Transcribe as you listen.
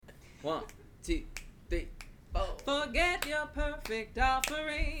1, 2, 3, 4. Forget your perfect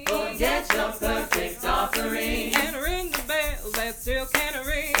offering. Forget your perfect offering. And ring the bells that still can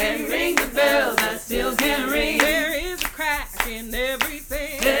ring. And ring the bells that still can ring. There is a crack in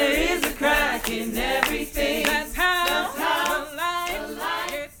everything. There is a crack in everything. That's how the light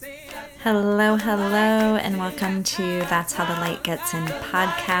gets in. Hello, and welcome to That's How the Light Gets In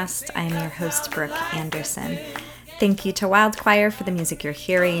podcast. I'm your host, Brooke Anderson. Thank you to Wild Choir for the music you're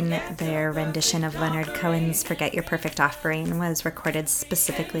hearing. Their rendition of Leonard Cohen's Forget Your Perfect Offering was recorded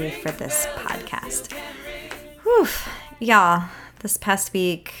specifically for this podcast. Whew, y'all, this past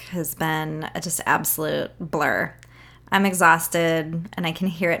week has been a just absolute blur. I'm exhausted, and I can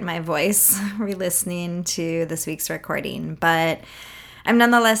hear it in my voice re-listening to this week's recording, but I'm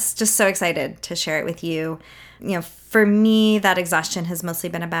nonetheless just so excited to share it with you. You know, for me, that exhaustion has mostly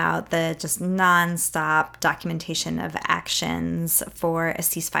been about the just nonstop documentation of actions for a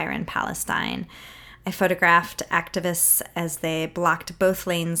ceasefire in Palestine. I photographed activists as they blocked both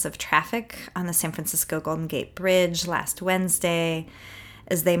lanes of traffic on the San Francisco Golden Gate Bridge last Wednesday,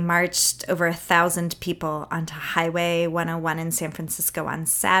 as they marched over 1,000 people onto Highway 101 in San Francisco on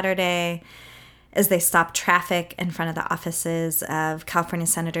Saturday, as they stopped traffic in front of the offices of California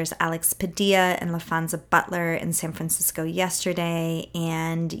Senators Alex Padilla and LaFonza Butler in San Francisco yesterday,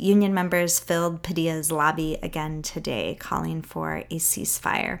 and union members filled Padilla's lobby again today, calling for a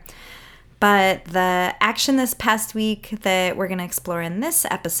ceasefire. But the action this past week that we're going to explore in this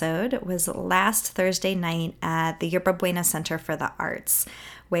episode was last Thursday night at the Yerba Buena Center for the Arts,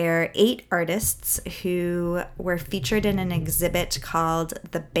 where 8 artists who were featured in an exhibit called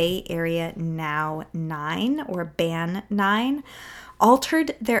The Bay Area Now 9, or BAN 9,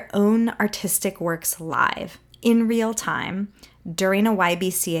 altered their artistic artistic works live in real time during a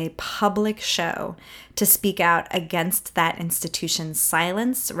YBCA public show to speak out against that institution's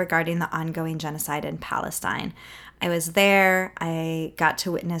silence regarding the ongoing genocide in Palestine. I was there. I got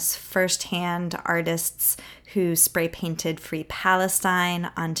to witness firsthand artists who spray painted Free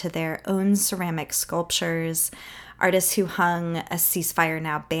Palestine onto their own ceramic sculptures, artists who hung a Ceasefire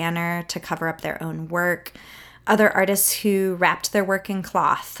Now banner to cover up their own work, other artists who wrapped their work in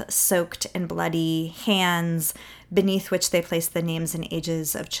cloth soaked in bloody hands, beneath which they placed the names and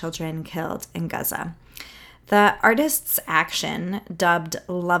ages of children killed in Gaza. The artists' action, dubbed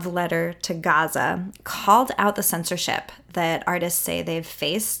Love Letter to Gaza, called out the censorship that artists say they've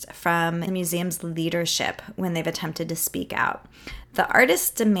faced from the museum's leadership when they've attempted to speak out. The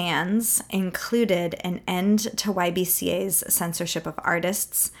artists' demands included an end to YBCA's censorship of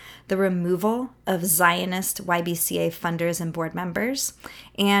artists, the removal of Zionist YBCA funders and board members,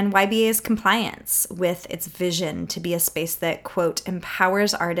 and YBA's compliance with its vision to be a space that, quote,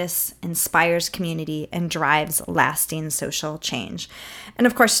 empowers artists, inspires community, and drives lasting social change. And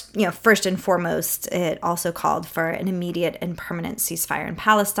of course, first and foremost, it also called for an immediate and permanent ceasefire in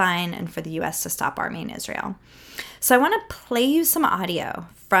Palestine and for the U.S. to stop arming Israel. So I want to play you some audio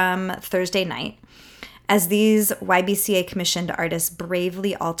from Thursday night as these YBCA commissioned artists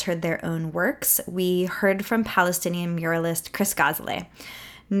bravely altered their own works. We heard from Palestinian muralist Chris Ghazaleh,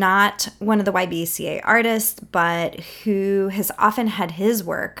 not one of the YBCA artists, but who has often had his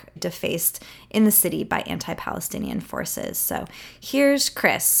work defaced in the city by anti-Palestinian forces. So here's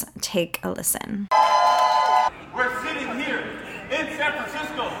Chris. Take a listen. We're sitting here in San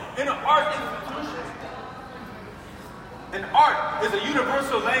Francisco in an art institution. And art is a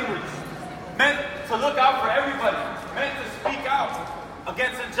universal language meant to look out for everybody, meant to speak out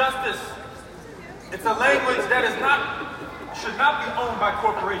against injustice. It's a language that should not be owned by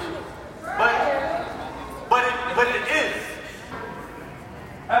corporations, but it is.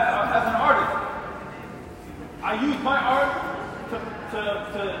 As an artist, I use my art to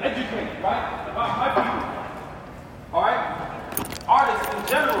educate, right, about my people. All right, artists in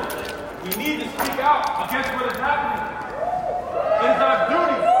general, we need to speak out against what is happening. It is our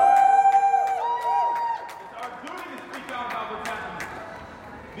duty. It's our duty to speak out about what's happening.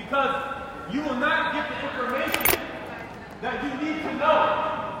 Because you will not get the information that you need to know.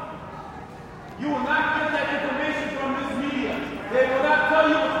 You will not get that information from this media. They will not tell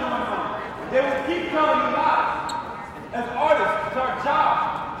you what's going on. They will keep telling you lies. As artists, it's our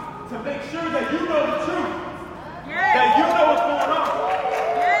job to make sure that you know the truth. Yeah. That you know what's going on.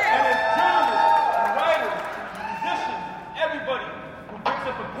 Yeah. And as journalists, and writers, and musicians, everybody who picks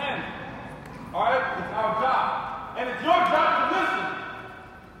up a pen, all right, it's our job. And it's your job to listen.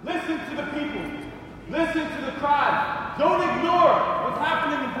 Listen to the people. Listen to the cry. Don't ignore what's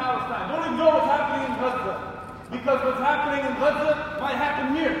happening in Palestine. Don't ignore what's happening in Gaza. Because what's happening in Gaza might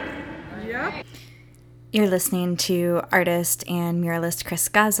happen here. Yep. You're listening to artist and muralist Chris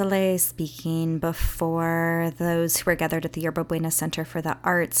Gazale speaking before those who were gathered at the Yerba Buena Center for the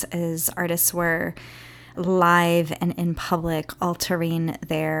Arts as artists were live and in public altering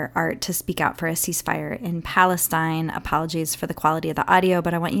their art to speak out for a ceasefire in Palestine. Apologies for the quality of the audio,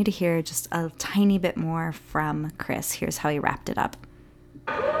 but I want you to hear just a tiny bit more from Chris. Here's how he wrapped it up.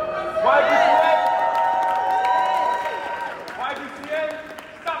 YBCA,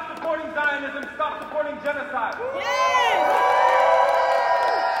 stop supporting Zionism, stop supporting genocide.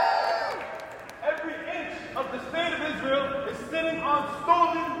 Every inch of the state of Israel is sitting on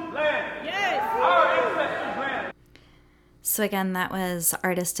stolen land. Our ancestors' land. So again, that was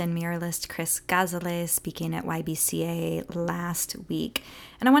artist and muralist Chris Gazale speaking at YBCA last week.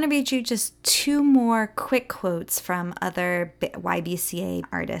 And I want to read you just two more quick quotes from other YBCA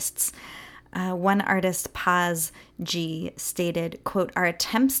artists. One artist, Paz G, stated, quote, "Our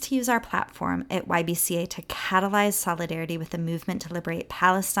attempts to use our platform at YBCA to catalyze solidarity with the movement to liberate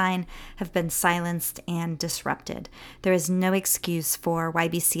Palestine have been silenced and disrupted. There is no excuse for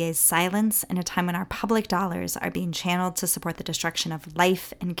YBCA's silence in a time when our public dollars are being channeled to support the destruction of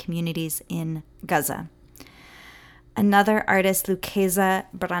life and communities in Gaza." Another artist, Lucchesa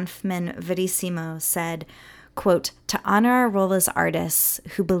Branfman Verissimo, said, quote, "To honor our role as artists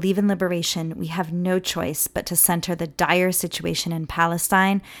who believe in liberation, we have no choice but to center the dire situation in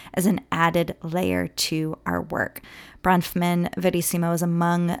Palestine as an added layer to our work." Branfman Verissimo is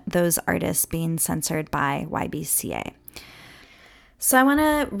among those artists being censored by YBCA. So I want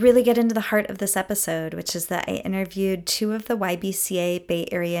to really get into the heart of this episode, which is that I interviewed two of the YBCA Bay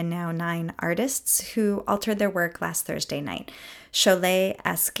Area Now 9 artists who altered their work last Thursday night, Sholeh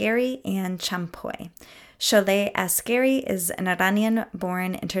Askeri and Champoy. Sholeh Askeri is an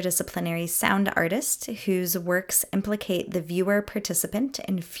Iranian-born interdisciplinary sound artist whose works implicate the viewer participant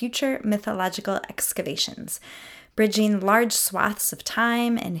in future mythological excavations, bridging large swaths of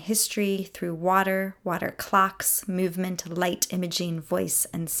time and history through water clocks, movement, light imaging, voice,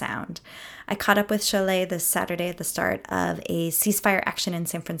 and sound. I caught up with Sholeh this Saturday at the start of a ceasefire action in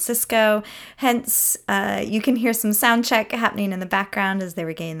San Francisco. Hence, you can hear some sound check happening in the background as they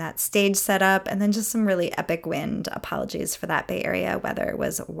were getting that stage set up, and then just some really epic wind. Apologies for that. Bay Area weather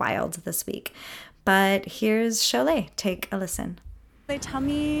was wild this week. But here's Sholeh. Take a listen. Give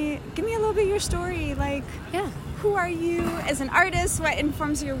me a little bit of your story. Who are you as an artist? What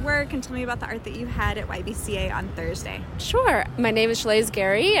informs your work? And tell me about the art that you had at YBCA on Thursday. Sure. My name is Sholeh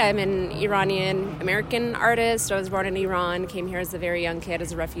Askeri. I'm an Iranian-American artist. I was born in Iran, came here as a very young kid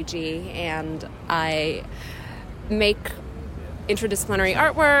as a refugee, and I make interdisciplinary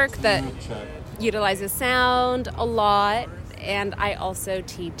artwork that utilizes sound a lot, and I also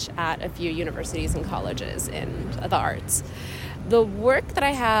teach at a few universities and colleges in the arts. The work that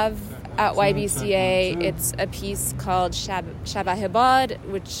I have at YBCA, it's a piece called Shabahibad,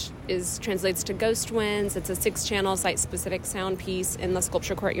 which translates to Ghost Winds. It's a 6-channel site-specific sound piece in the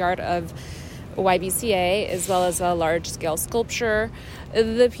sculpture courtyard of YBCA, as well as a large-scale sculpture.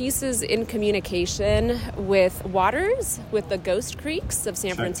 The piece is in communication with waters, with the ghost creeks of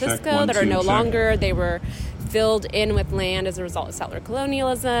San Francisco that are no longer. They were filled in with land as a result of settler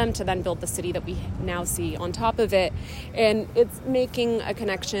colonialism to then build the city that we now see on top of it. And it's making a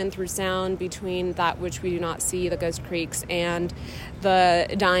connection through sound between that which we do not see, the ghost creeks, and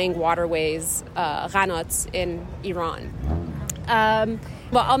the dying waterways, Ghanots, in Iran.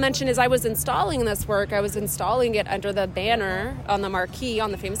 What I'll mention is I was installing this work. I was installing it under the banner on the marquee,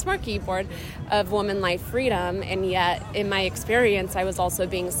 on the famous marquee board of Woman, Life, Freedom, and yet in my experience I was also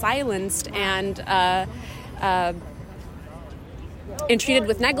being silenced and treated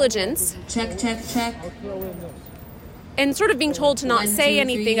with negligence. Check. And sort of being told to not say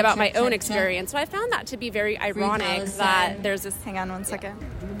anything about my own experience. So I found that to be very ironic that there's this... Hang on one second.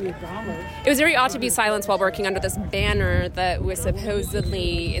 It was very odd to be silenced while working under this banner that was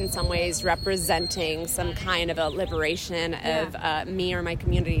supposedly, in some ways, representing some kind of a liberation of me or my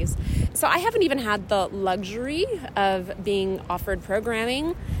communities. So I haven't even had the luxury of being offered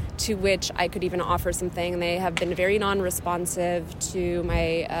programming to which I could even offer something. They have been very non-responsive to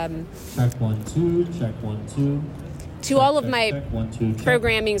my... Check 1 2, check 1 2. To all of my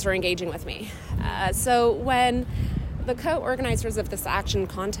programmings were engaging with me. So when the co-organizers of this action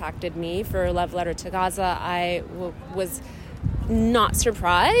contacted me for Love Letter to Gaza, I was not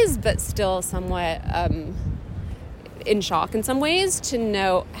surprised, but still somewhat in shock in some ways to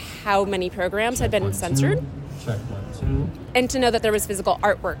know how many programs had been censored. Check 1 2. And to know that there was physical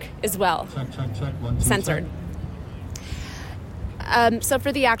artwork as well Check 1 2. censored. So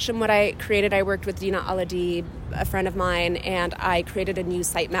for the action, what I created, I worked with Dina Aladi a friend of mine, and I created a new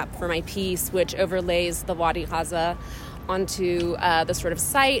sitemap for my piece, which overlays the Wadi Ghaza onto the sort of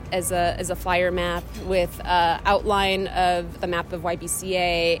site as a flyer map with outline of the map of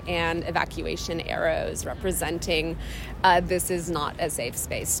YBCA and evacuation arrows representing this is not a safe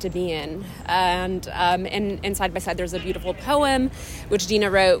space to be in. And side by side there's a beautiful poem which Dina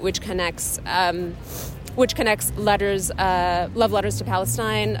wrote, which connects letters, love letters to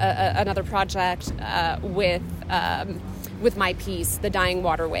Palestine, another project with my piece, The Dying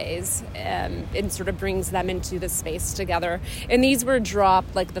Waterways, and sort of brings them into the space together. And these were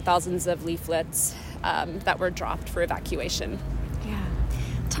dropped, like the thousands of leaflets that were dropped for evacuation. Yeah.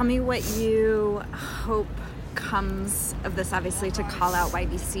 Tell me what you hope comes of this, obviously, to call out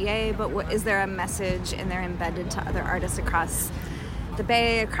YBCA, but is there a message in there embedded to other artists across the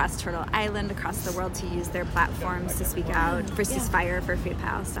Bay, across Turtle Island, across the world to use their platforms to speak out for ceasefire, for free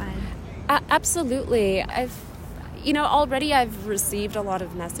Palestine? Absolutely. Already I've received a lot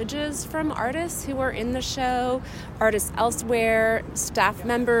of messages from artists who are in the show, artists elsewhere, staff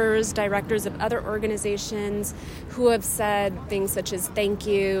members, directors of other organizations who have said things such as thank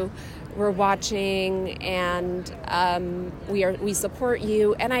you, we're watching, and we support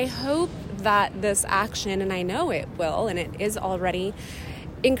you. And I hope that this action, and I know it will, and it is already,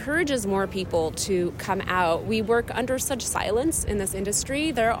 encourages more people to come out. We work under such silence in this industry.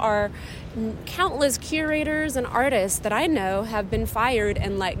 There are countless curators and artists that I know have been fired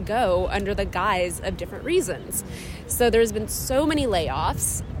and let go under the guise of different reasons. So there's been so many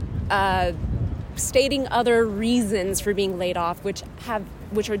layoffs, stating other reasons for being laid off, which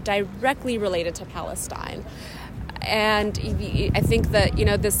are directly related to Palestine. And I think that,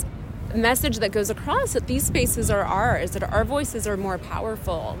 this message that goes across that these spaces are ours, that our voices are more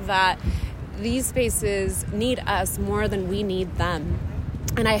powerful, that these spaces need us more than we need them.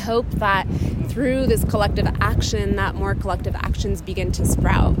 And I hope that through this collective action, that more collective actions begin to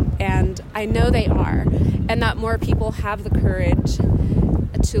sprout. And I know they are. And that more people have the courage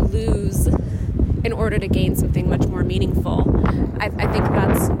to lose in order to gain something much more meaningful. I think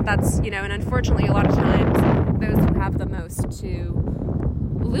that's and unfortunately a lot of times those who have the most to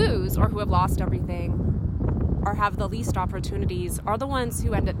lose or who have lost everything or have the least opportunities are the ones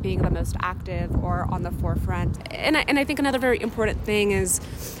who end up being the most active or on the forefront. And I think another very important thing is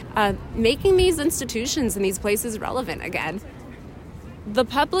making these institutions and these places relevant again. The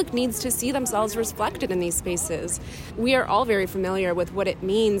public needs to see themselves reflected in these spaces. We are all very familiar with what it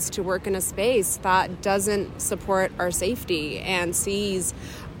means to work in a space that doesn't support our safety and sees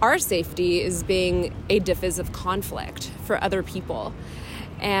our safety as being a divisive conflict for other people.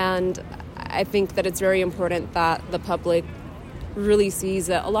 And I think that it's very important that the public really sees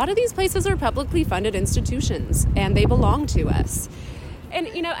that a lot of these places are publicly funded institutions and they belong to us. And,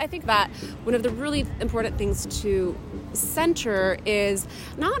 I think that one of the really important things to center is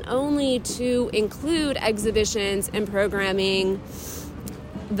not only to include exhibitions and programming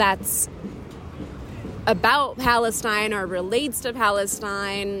that's about Palestine or relates to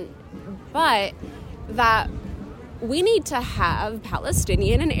Palestine, but that we need to have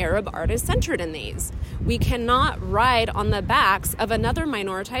Palestinian and Arab artists centered in these. We cannot ride on the backs of another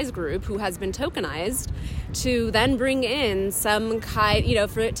minoritized group who has been tokenized to then bring in some kind,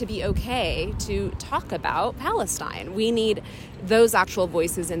 for it to be okay to talk about Palestine. We need those actual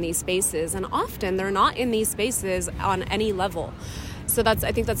voices in these spaces, and often they're not in these spaces on any level. So I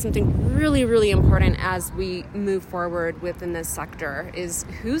think that's something really, really important as we move forward within this sector is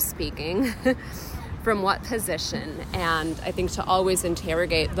who's speaking, from what position, and I think to always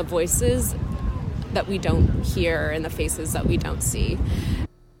interrogate the voices that we don't hear and the faces that we don't see.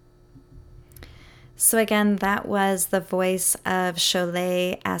 So again, that was the voice of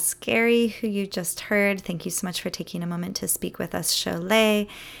Sholay Asghari, who you just heard. Thank you so much for taking a moment to speak with us, Sholay.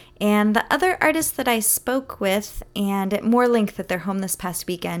 And the other artist that I spoke with, and at more length at their home this past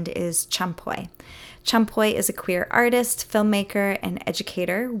weekend, is Champoy. Champoy is a queer artist, filmmaker, and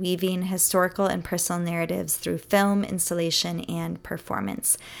educator, weaving historical and personal narratives through film, installation, and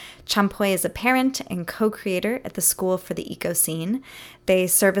performance. Champoy is a parent and co-creator at the School for the Eco-Scene. They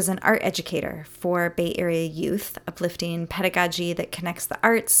serve as an art educator for Bay Area youth, uplifting pedagogy that connects the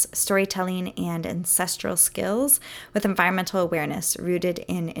arts, storytelling, and ancestral skills with environmental awareness rooted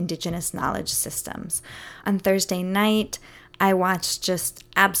in Indigenous knowledge systems. On Thursday night, I watched just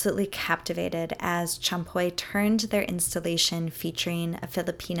absolutely captivated as Champoy turned their installation featuring a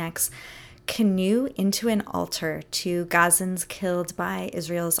Filipinx canoe into an altar to Gazans killed by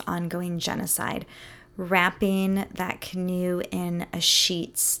Israel's ongoing genocide, wrapping that canoe in a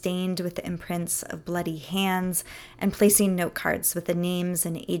sheet stained with the imprints of bloody hands, and placing note cards with the names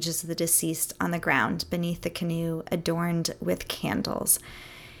and ages of the deceased on the ground beneath the canoe adorned with candles.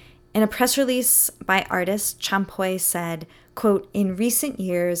 In a press release by artist, Champoy said, quote, "In recent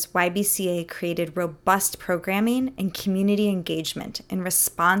years, YBCA created robust programming and community engagement in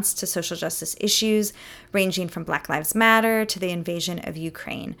response to social justice issues, ranging from Black Lives Matter to the invasion of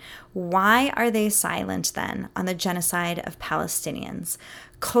Ukraine. Why are they silent then on the genocide of Palestinians?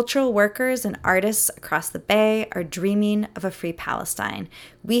 Cultural workers and artists across the Bay are dreaming of a free Palestine.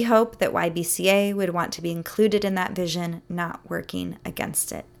 We hope that YBCA would want to be included in that vision, not working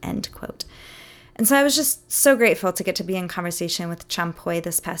against it," end quote. And so I was just so grateful to get to be in conversation with Champoy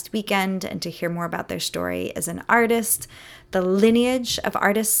this past weekend and to hear more about their story as an artist, the lineage of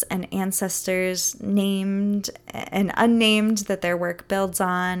artists and ancestors named and unnamed that their work builds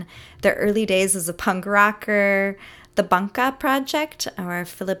on, their early days as a punk rocker, the Bangka Project, or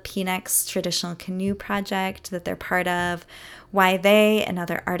Filipinx traditional canoe project that they're part of, why they and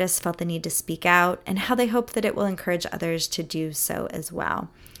other artists felt the need to speak out, and how they hope that it will encourage others to do so as well.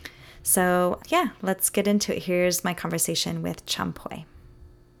 So yeah, let's get into it. Here's my conversation with Champoy.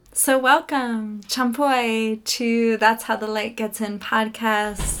 So welcome, Champoy, to That's How the Light Gets In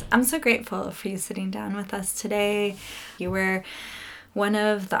podcast. I'm so grateful for you sitting down with us today. You were one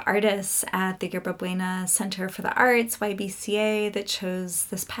of the artists at the Yerba Buena Center for the Arts, YBCA, that chose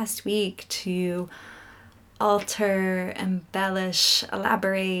this past week to alter, embellish,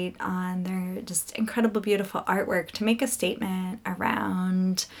 elaborate on their just incredible, beautiful artwork to make a statement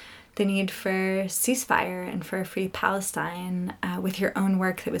around the need for ceasefire and for a free Palestine with your own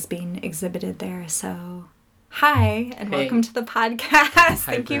work that was being exhibited there. So hi, and welcome to the podcast.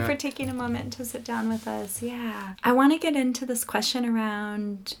 Thank you for taking a moment to sit down with us. Yeah. I want to get into this question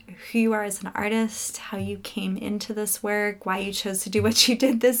around who you are as an artist, how you came into this work, why you chose to do what you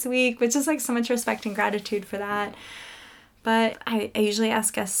did this week, which is like so much respect and gratitude for that. But I usually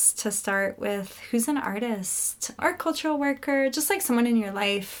ask us to start with who's an artist or cultural worker, just like someone in your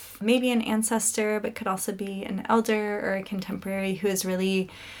life, maybe an ancestor, but could also be an elder or a contemporary who has really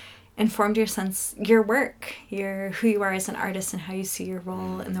informed your work, who you are as an artist and how you see your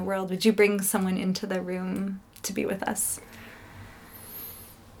role in the world. Would you bring someone into the room to be with us?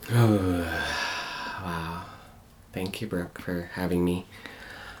 Oh, wow. Thank you, Brooke, for having me.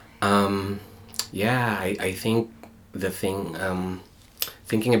 I think the thing,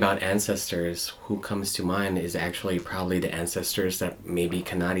 thinking about ancestors, who comes to mind is actually probably the ancestors that maybe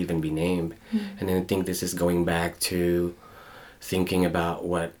cannot even be named. And I think this is going back to thinking about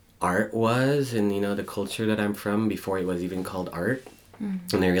what art was and, the culture that I'm from before it was even called art.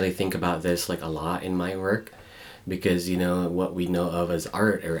 And I really think about this like a lot in my work because, what we know of as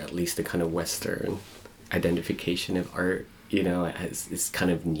art, or at least the kind of Western identification of art, it's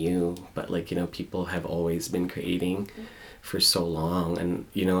kind of new, but people have always been creating for so long. And,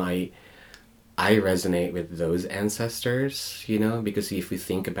 I resonate with those ancestors, because if we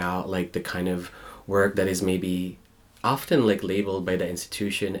think about the kind of work that is maybe often labeled by the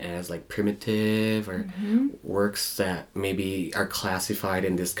institution as primitive or works that maybe are classified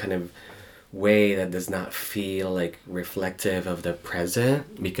in this kind of way that does not feel reflective of the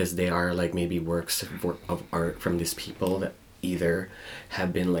present, because they are maybe works of art from these people that either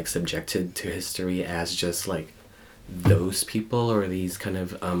have been subjected to history as just those people or these kind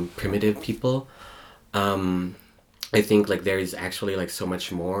of primitive people. I think there is actually so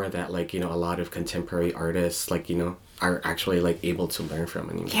much more that a lot of contemporary artists are actually able to learn from.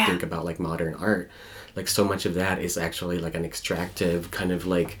 And you think about modern art, so much of that is actually an extractive kind of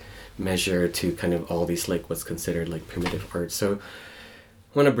measure to kind of all these what's considered primitive art. So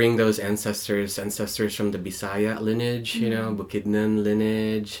I want to bring those ancestors from the Bisaya lineage, Bukidnon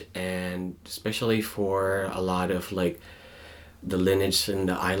lineage, and especially for a lot of the lineage in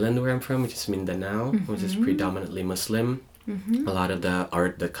the island where I'm from, which is Mindanao, which is predominantly Muslim. A lot of the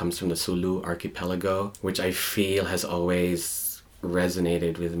art that comes from the Sulu archipelago, which I feel has always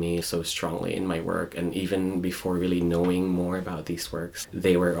resonated with me so strongly in my work. And even before really knowing more about these works,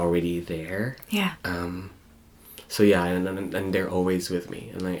 they were already there. Yeah. So yeah, and they're always with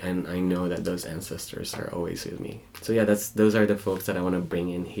me, and I know that those ancestors are always with me. So yeah, those are the folks that I want to bring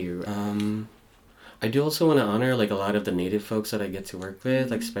in here. I do also want to honor a lot of the native folks that I get to work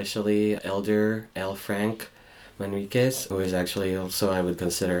with, especially Elder L. Frank Manriquez, who is actually also, I would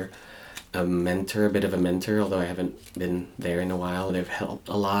consider, a bit of a mentor, although I haven't been there in a while. They've helped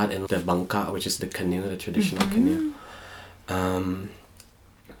a lot in the bangka, which is the canoe, the traditional canoe. And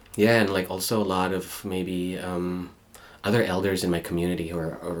also a lot of maybe other elders in my community who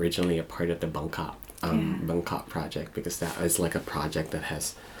are originally a part of the bangka Bangkok project, because that is like a project that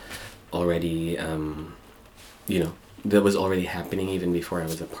has already, that was already happening even before I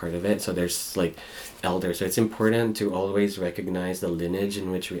was a part of it. So there's like elders. So it's important to always recognize the lineage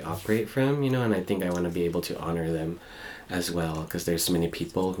in which we operate from, and I think I want to be able to honor them as well, because there's many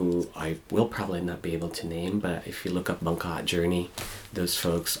people who I will probably not be able to name, but if you look up Bangkok Journey, those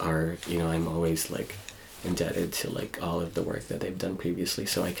folks are, I'm always like indebted to like all of the work that they've done previously,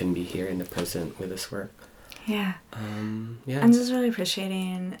 so I can be here in the present with this work. Yeah. Yeah. I'm just really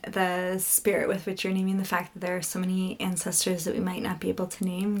appreciating the spirit with which you're naming the fact that there are so many ancestors that we might not be able to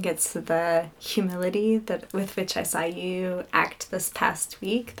name. Gets to the humility that with which I saw you act this past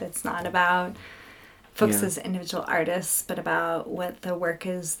week. That's not about folks as individual artists, but about what the work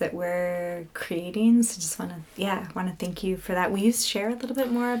is that we're creating. So just want to thank you for that. Will you share a little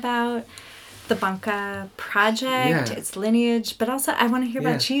bit more about the Bangka project, its lineage, but also I want to hear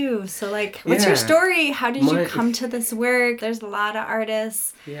about you. So like, what's your story? How did you come to this work? There's a lot of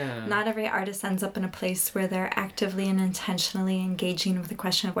artists. Yeah. Not every artist ends up in a place where they're actively and intentionally engaging with the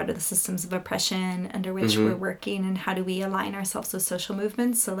question of what are the systems of oppression under which we're working, and how do we align ourselves with social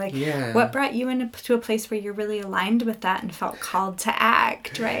movements. So like, what brought you into a place where you're really aligned with that and felt called to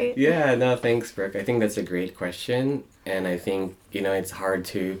act, right? Yeah, no, thanks, Brooke. I think that's a great question. And I think, it's hard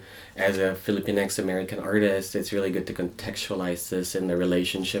to, as a Filipinx-American artist, it's really good to contextualize this in the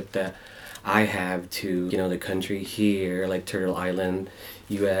relationship that I have to, the country here, like Turtle Island,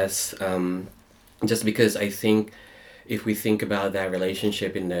 U.S., just because I think if we think about that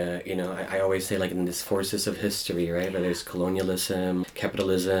relationship in the, I always say like in these forces of history, right? Whether it's colonialism,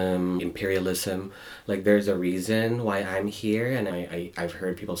 capitalism, imperialism, like there's a reason why I'm here. And I've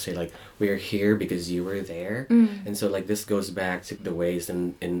heard people say like, we're here because you were there. And so like this goes back to the ways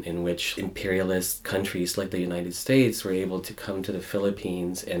in which imperialist countries like the United States were able to come to the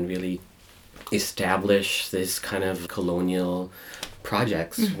Philippines and really establish this kind of colonial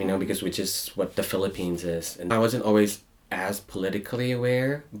projects, because which is what the Philippines is. And I wasn't always as politically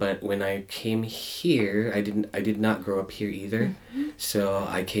aware, but when I came here, I did not grow up here either. So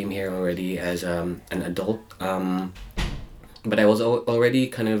I came here already as an adult, but I was already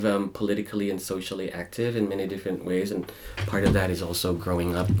kind of politically and socially active in many different ways, and part of that is also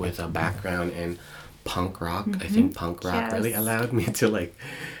growing up with a background in punk rock. I think punk rock really allowed me to like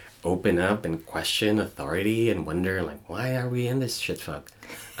open up and question authority and wonder like, why are we in this shit fuck?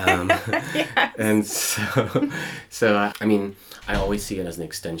 And so I mean, I always see it as an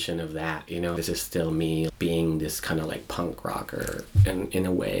extension of that, this is still me being this kind of like punk rocker in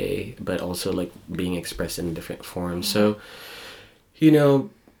a way, but also like being expressed in different forms. So,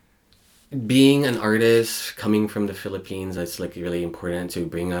 being an artist coming from the Philippines, it's like really important to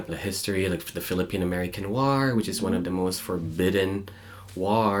bring up the history, like the Philippine-American War, which is one of the most forbidden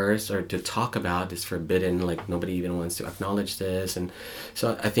wars, or to talk about is forbidden, like nobody even wants to acknowledge this. And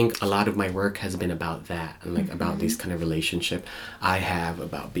so I think a lot of my work has been about that, and like about this kind of relationship I have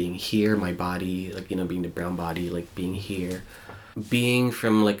about being here, my body, like being the brown body, like being here, being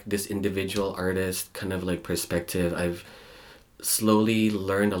from like this individual artist kind of like perspective. I've slowly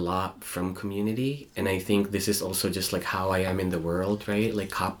learned a lot from community, and I think this is also just like how I am in the world, right? Like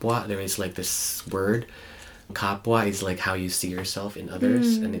kapwa, there is like this word. Kapwa is like how you see yourself in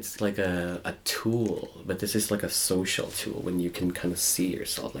others, and it's like a tool, but this is like a social tool when you can kind of see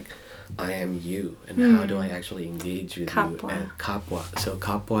yourself like, I am you, and how do I actually engage with you? And kapwa. So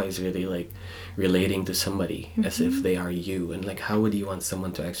kapwa is really like relating to somebody as if they are you, and like how would you want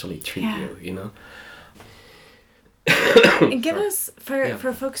someone to actually treat you, And give us,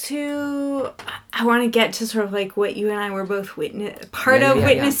 for folks who, I want to get to sort of like what you and I were both witness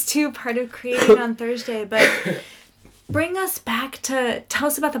to, part of creating on Thursday, but bring us back to, tell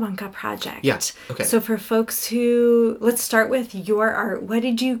us about the Bangka project. Yeah, okay. So for folks who, let's start with your art. What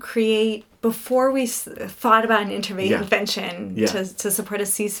did you create before we thought about an intervention to support a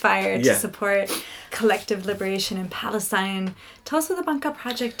ceasefire, to support collective liberation in Palestine? Tell us what the Bangka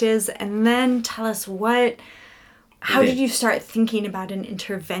project is, and then tell us how did you start thinking about an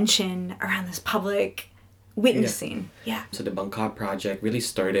intervention around this public witnessing? So the Bangkok project really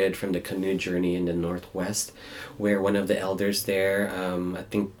started from the canoe journey in the Northwest, where one of the elders there, I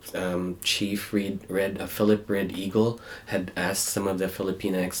think Chief Philip Red Eagle, had asked some of the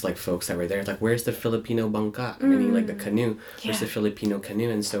Filipinx like folks that were there, like, where's the Filipino Bangka? Meaning like the canoe. Where's the Filipino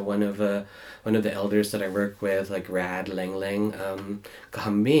canoe? And so one of the elders that I work with, like Rad Leng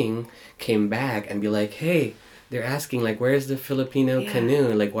Kahambing, came back and be like, hey, they're asking like, where's the Filipino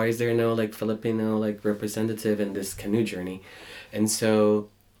canoe? Like, why is there no like Filipino like representative in this canoe journey? And so,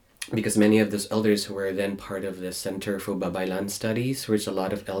 because many of those elders who were then part of the Center for Babaylan Studies, which a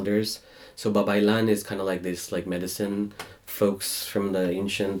lot of elders So babaylan is kind of like this like medicine folks from the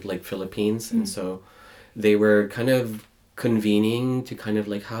ancient like Philippines, and so they were kind of convening to kind of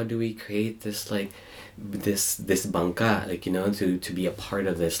like how do we create this like this bangka, like, you know, to be a part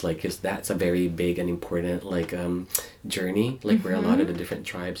of this, like, 'cause that's a very big and important like journey, like where a lot of the different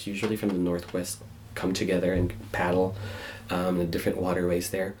tribes usually from the northwest come together and paddle the different waterways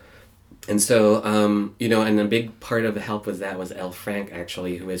there. And so you know, and a big part of the help was El Frank,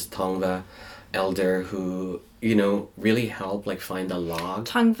 actually, who is Tongva elder, who, you know, really helped like find a log.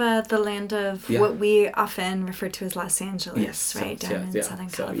 Tongva, the land of what we often refer to as Los Angeles, Yes, right? so, Down in Southern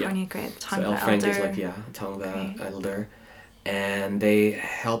California. Great. Tongva So El Frank elder. is like, Tongva Great. elder. And they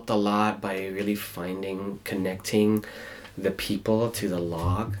helped a lot by really connecting the people to the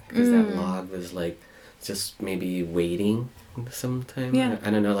log, because that log was like just maybe waiting sometime. Yeah. I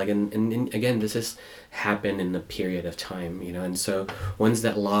don't know, like, and again, this has happened in a period of time, you know, and so once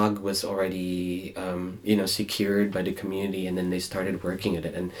that log was already you know, secured by the community, and then they started working at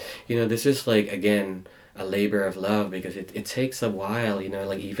it, and, you know, this is like, again, a labor of love, because it takes a while, you know,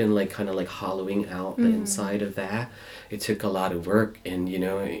 like even like kind of like hollowing out the inside of that, it took a lot of work, and, you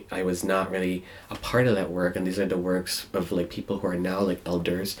know, I was not really a part of that work, and these are the works of like people who are now like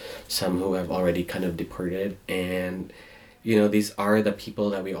elders, some who have already kind of departed, and, you know, these are the people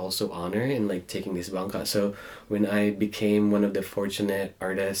that we also honor in like taking this bangka. So when I became one of the fortunate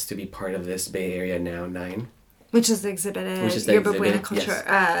artists to be part of this Bay Area Now 9, Which is the exhibit at Which is the Yerba Buena exhibit,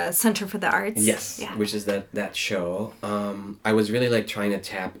 Culture Center for the Arts. yes, Yeah. which is that show, I was really like trying to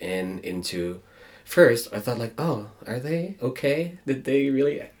tap into, first I thought like, oh, are they okay? Did they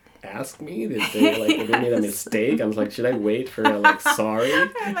really ask me? Did they made a mistake? I was like, should I wait for a like sorry?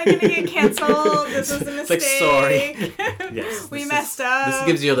 Am I going to get canceled? This was a mistake. Like, sorry. Yes, We this messed up. This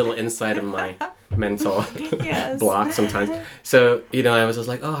gives you a little insight of my mental Yes. block sometimes. So, you know, I was just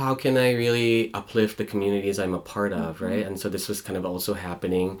like, oh, how can I really uplift the communities I'm a part of, right? And so this was kind of also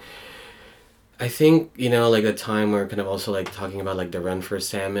happening. I think, you know, like a time where kind of also like talking about like the Run for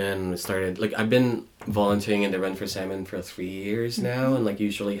Salmon started, like I've been volunteering in the Run for Salmon for 3 years now, and like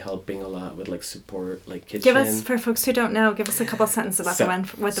usually helping a lot with like support, like kitchen. Give us, for folks who don't know, give us a couple sentences about the Run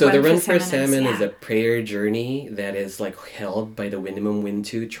for Salmon is. is a prayer journey that is like held by the Winnemem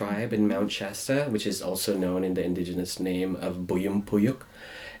Wintu tribe in Mount Shasta, which is also known in the indigenous name of Buyum Puyuk.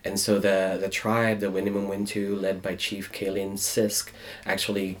 And so the tribe, the Winnemem Wintu, led by Chief Kalin Sisk,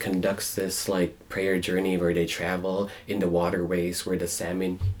 actually conducts this like prayer journey where they travel in the waterways where the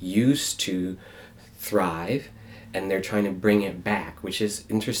salmon used to thrive, and they're trying to bring it back, which is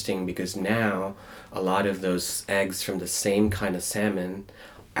interesting because now a lot of those eggs from the same kind of salmon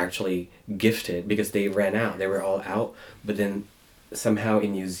actually gifted because they ran out. They were all out, but then somehow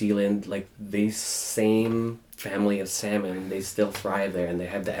in New Zealand, like these same family of salmon, they still thrive there and they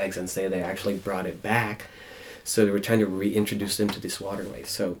have the eggs, and say they actually brought it back. So they were trying to reintroduce them to this waterway.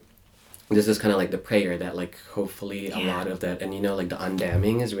 So this is kind of like the prayer that like hopefully a lot of that, and you know, like the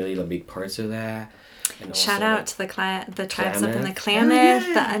undamming is really the big parts of that. And Shout also, out like, to the tribes up in the Klamath.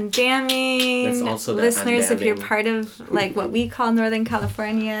 Klamath, the undamming. That's also the listeners, if you're undamming. part of like what we call Northern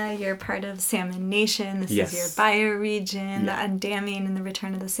California, you're part of Salmon Nation. This Yes. is your bioregion. Yeah. The undamming and the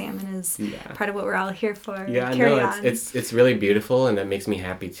return of the salmon is Yeah. part of what we're all here for. Yeah, Carry no, on. it's really beautiful, and that makes me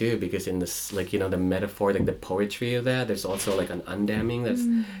happy too, because in this, like, you know, the metaphor, like the poetry of that, there's also like an undamming that's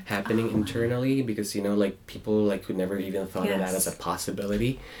happening internally, because, you know, like people like who never even thought of that Yes. as a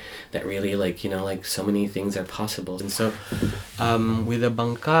possibility, that really, like, you know, like so many things are possible. And so with the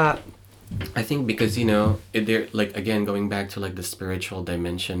bangka, I think because, you know, they're like, again, going back to like the spiritual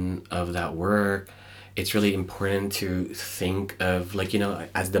dimension of that work, it's really important to think of, like, you know,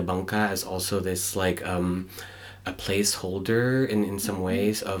 as the bangka as also this like a placeholder in some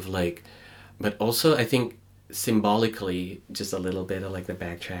ways of like, but also I think symbolically, just a little bit of like the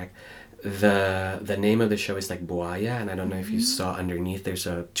backtrack, the name of the show is like buaya, and I don't know if you saw underneath there's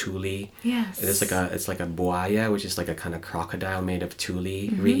a tule. Yes. It's like a buaya, which is like a kind of crocodile made of tule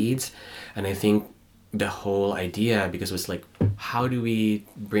reeds. And I think the whole idea, because it was like, how do we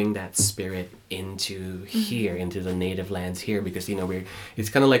bring that spirit into here, into the native lands here? Because, you know, it's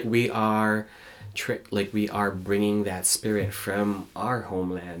kind of like we are bringing that spirit from our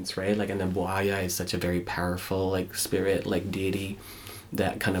homelands, right? Like, and the buaya is such a very powerful like spirit, like deity,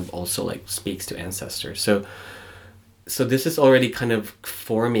 that kind of also like speaks to ancestors. So this is already kind of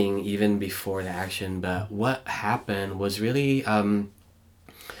forming even before the action. But what happened was really,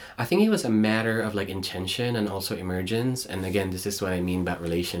 I I think it was a matter of like intention and also emergence. And again, this is what I mean about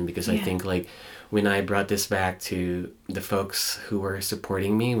relation, because I think like when I brought this back to the folks who were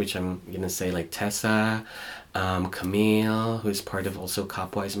supporting me, which I'm gonna say like Tessa, Camille, who's part of also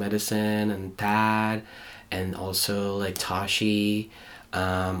Copwise Medicine, and Tad, and also like Tashi,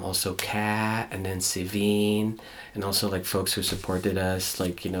 also Kat, and then Sivine, and also like folks who supported us,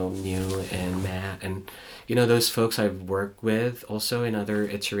 like, you know, Mew and Matt, and you know, those folks I've worked with also in other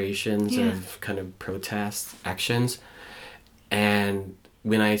iterations of kind of protest actions. And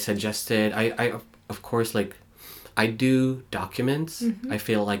when I suggested, I of course, like, I do documents. I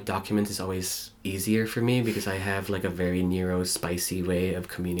feel like documents is always easier for me because I have like a very spicy way of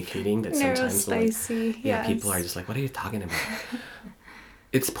communicating that sometimes like, people are just like, what are you talking about?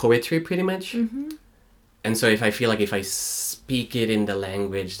 It's poetry pretty much. And so if I feel like if I speak it in the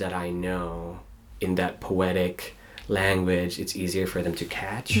language that I know, in that poetic language, it's easier for them to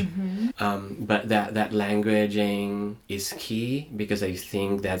catch. But that languaging is key, because I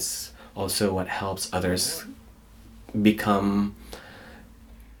think that's also what helps others become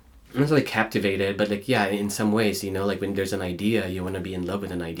not necessarily captivated, but like, yeah, in some ways, you know, like when there's an idea, you want to be in love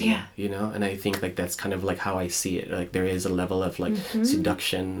with an idea, you know? And I think like that's kind of like how I see it. Like there is a level of like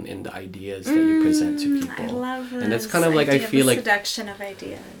seduction in the ideas that you present to people. I love this. And that's kind of like, I feel like seduction of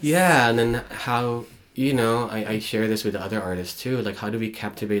ideas. Yeah, and then how, you know, I share this with the other artists too. Like, how do we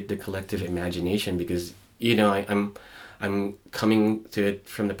captivate the collective imagination? Because, you know, I'm coming to it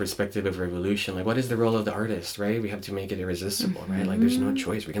from the perspective of revolution. Like, what is the role of the artist, right? We have to make it irresistible, right? Like, there's no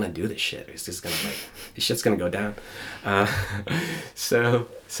choice. We're gonna do this shit. It's just gonna like, this shit's gonna go down. So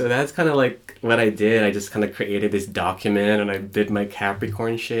that's kind of like what I did. I just kind of created this document, and I did my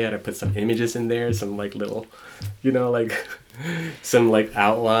Capricorn shit. I put some images in there, some like little, you know, like some like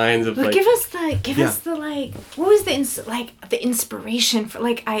outlines of like. Give us the like. What was the inspiration for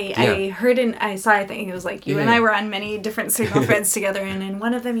like I heard I saw, I think it was like you and I were on many different signal threads together, and in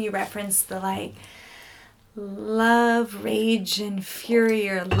one of them you referenced the like love, rage, and fury,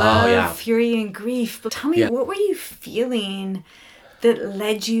 or love, fury, and grief. But tell me, what were you feeling that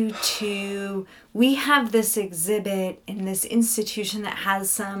led you to? We have this exhibit in this institution that has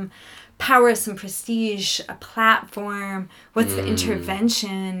some power, some prestige, a platform. What's the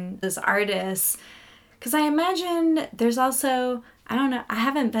intervention as artists? Because I imagine there's also, I don't know, I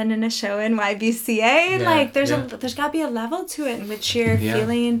haven't been in a show in YBCA. Like there's got to be a level to it in which you're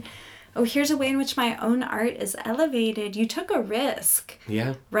feeling, oh, here's a way in which my own art is elevated. You took a risk,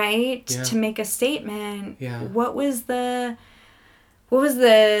 right, to make a statement. What was the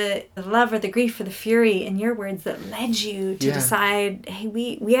love or the grief or the fury, in your words, that led you to decide, hey,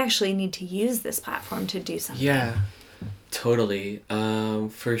 we actually need to use this platform to do something? Yeah, totally.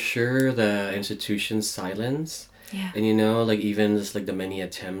 For sure, the institution's silence. And, you know, like even just like the many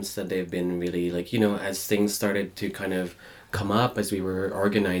attempts that they've been really like, you know, as things started to kind of come up as we were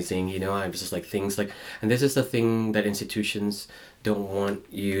organizing, you know, I was just like things like, and this is the thing that institutions don't want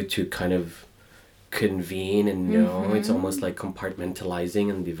you to kind of convene and know. It's almost like compartmentalizing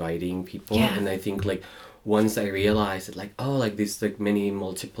and dividing people. And I think like once I realized that like, oh, like these like many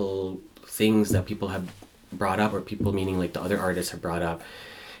multiple things that people have brought up, or people meaning like the other artists have brought up,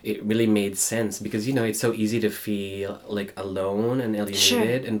 it really made sense, because, you know, it's so easy to feel like alone and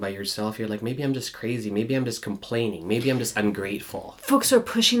alienated, and by yourself you're like, maybe I'm just crazy, maybe I'm just complaining, maybe I'm just ungrateful. Folks are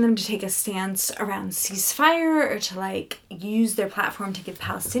pushing them to take a stance around ceasefire, or to like use their platform to give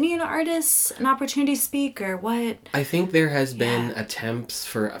Palestinian artists an opportunity to speak, or what? I think there has been attempts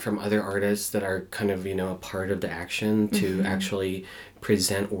from other artists that are kind of, you know, a part of the action to actually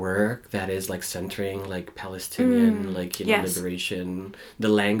present work that is like centering like Palestinian like, you know, liberation, the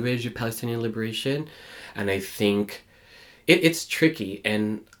language of Palestinian liberation. And I think it's tricky,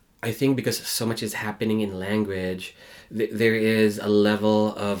 and I think because so much is happening in language, there is a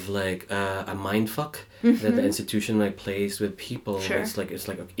level of like a mindfuck that the institution like plays with people. It's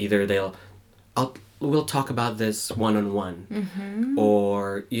like either we'll talk about this one-on-one,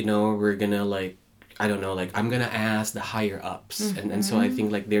 or, you know, we're gonna like, I don't know, like I'm gonna ask the higher ups, and so I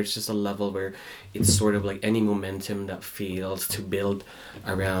think like there's just a level where it's sort of like any momentum that feels to build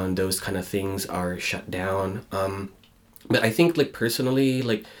around those kind of things are shut down. But I think like personally,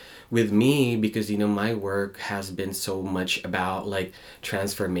 like with me, because, you know, my work has been so much about like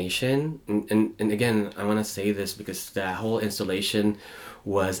transformation, and again, I want to say this because that whole installation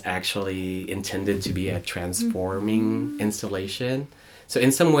was actually intended to be a transforming installation. So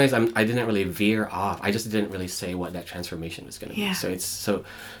in some ways, I didn't really veer off. I just didn't really say what that transformation was going to be. So it's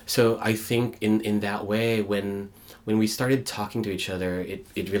so I think in that way, when we started talking to each other,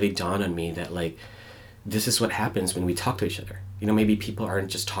 it really dawned on me that like this is what happens when we talk to each other. You know, maybe people aren't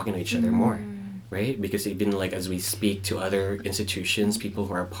just talking to each other more, right? Because even like as we speak to other institutions, people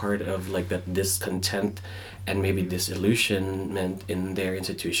who are part of like that discontent and maybe disillusionment in their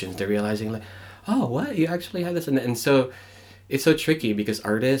institutions, they're realizing like, oh, what? You actually have this? And so it's so tricky because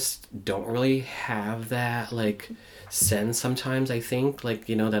artists don't really have that like sense sometimes, I think, like,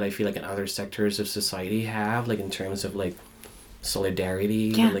 you know, that I feel like in other sectors of society have, like in terms of like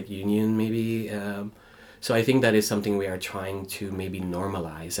solidarity, or, like union maybe. So I think that is something we are trying to maybe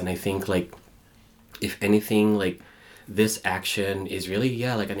normalize. And I think like, if anything, like this action is really,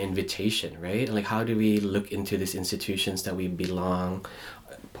 like an invitation, right? Like how do we look into these institutions that we belong,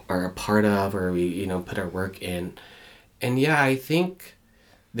 are a part of, or we, you know, put our work in. And I think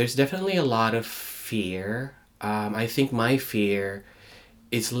there's definitely a lot of fear. I think my fear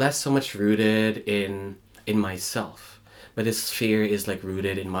is less so much rooted in myself, but this fear is like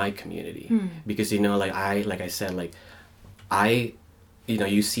rooted in my community. Because, you know, like I said, like I, you know,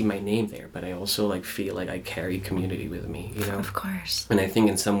 you see my name there, but I also like feel like I carry community with me, you know? Of course. And I think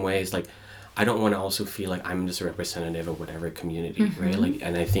in some ways, like, I don't want to also feel like I'm just a representative of whatever community, right? Like,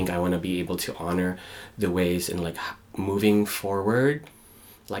 and I think I want to be able to honor the ways in like moving forward,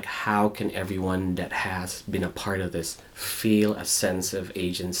 like how can everyone that has been a part of this feel a sense of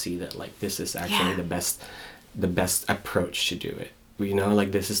agency that like this is actually the best approach to do it, you know?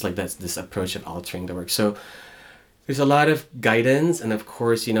 Like this is like this approach of altering the work. So there's a lot of guidance, and of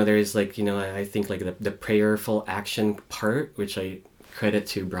course, you know, there's like, you know, I think like the prayerful action part, which I credit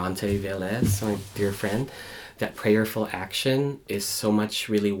to Bronte Velez, my dear friend. That prayerful action is so much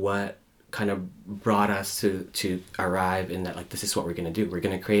really what kind of brought us to arrive in that, like, this is what we're going to do. We're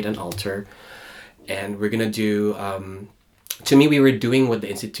going to create an altar, and we're going to do, to me, we were doing what the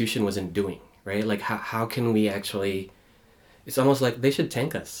institution wasn't doing, right? Like, how can we actually, it's almost like they should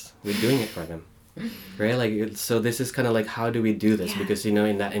thank us. We're doing it for them, right? Like, so this is kind of like, how do we do this? Because, you know,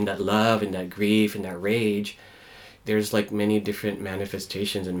 in that love, in that grief, in that rage, there's like many different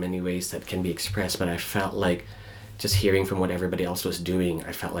manifestations in many ways that can be expressed. But I felt like just hearing from what everybody else was doing,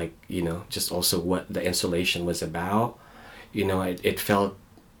 I felt like, you know, just also what the installation was about, you know,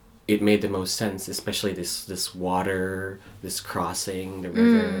 it made the most sense, especially this water, this crossing the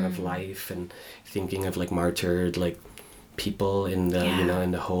river of life, and thinking of like martyred like people in the, you know,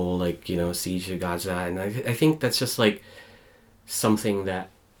 in the whole like, you know, siege of Gaza. And I think that's just like something that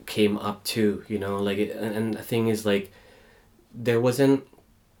came up too, you know, like, and the thing is like, I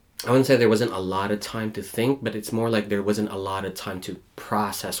wouldn't say there wasn't a lot of time to think, but it's more like there wasn't a lot of time to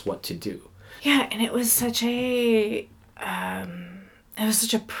process what to do. Yeah, and it was such a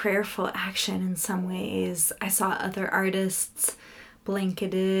prayerful action in some ways. I saw other artists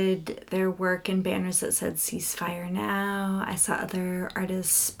blanketed their work in banners that said "Ceasefire Now." I saw other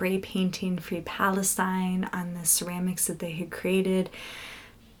artists spray painting "Free Palestine" on the ceramics that they had created.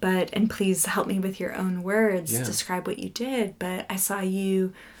 And please help me with your own words, describe what you did. But I saw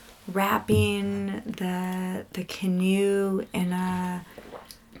you wrapping the canoe in a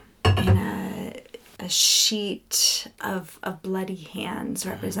sheet of bloody hands,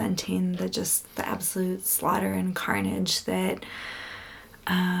 representing the absolute slaughter and carnage that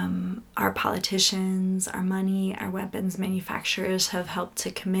our politicians, our money, our weapons manufacturers have helped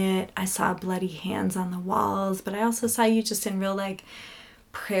to commit. I saw bloody hands on the walls, but I also saw you just in real like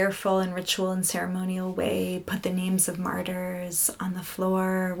prayerful and ritual and ceremonial way put the names of martyrs on the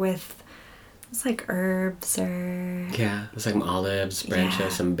floor with, it's like herbs or it's like olives,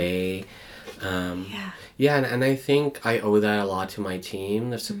 branches, some bay. And I think I owe that a lot to my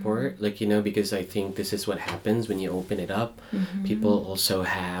team, the support, like, you know, because I think this is what happens when you open it up. People also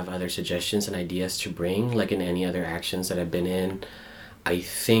have other suggestions and ideas to bring, like in any other actions that I've been in. I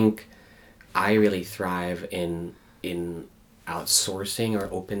think I really thrive in outsourcing or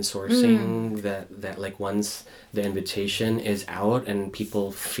open sourcing that like once the invitation is out and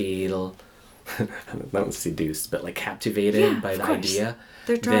people feel not seduced but like captivated by the idea,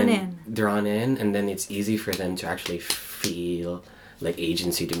 they're drawn in, and then it's easy for them to actually feel like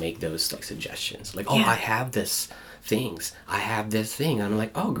agency to make those like suggestions, like I have this thing, and I'm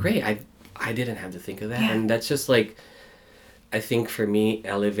like, oh great, I didn't have to think of that. And that's just like, I think for me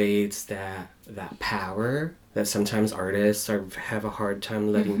elevates that power that sometimes artists have a hard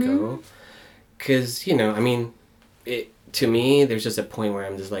time letting go. Because, you know, I mean, to me, there's just a point where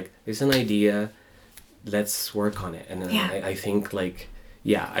I'm just like, there's an idea, let's work on it. And I think like,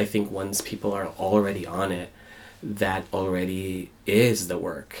 I think once people are already on it, that already is the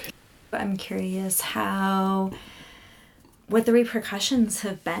work. I'm curious how what the repercussions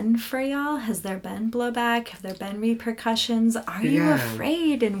have been for y'all. Has there been blowback? Have there been repercussions? Are you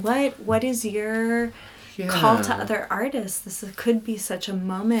afraid? And what is your call to other artists? This could be such a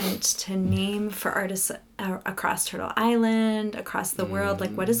moment to name for artists across Turtle Island, across the world.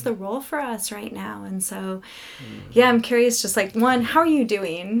 Like, what is the role for us right now? And so, I'm curious. Just like, one, how are you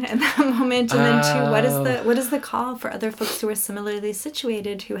doing in that moment? And then two, what is the call for other folks who are similarly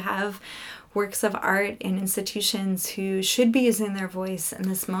situated, who have works of art in institutions, who should be using their voice in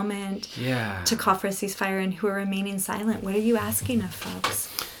this moment to call for a ceasefire, and who are remaining silent? What are you asking of folks?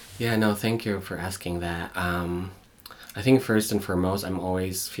 Yeah, no, thank you for asking that. I think first and foremost, I'm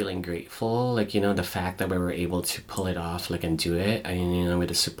always feeling grateful, like, the fact that we were able to pull it off, like, and do it. I mean, with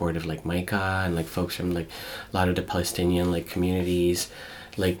the support of, like, Micah and, like, folks from, like, a lot of the Palestinian, like, communities,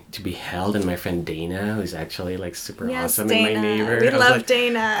 like, to be held, and my friend Dana, who's actually, like, super awesome, Dana. And my neighbor. We love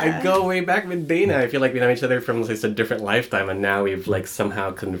Dana. I go way back with Dana. I feel like we know each other from, like, a different lifetime, and now we've, like,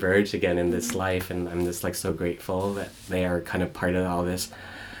 somehow converged again in this life, and I'm just, like, so grateful that they are kind of part of all this.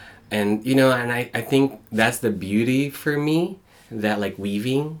 And, and I think that's the beauty for me, that, like,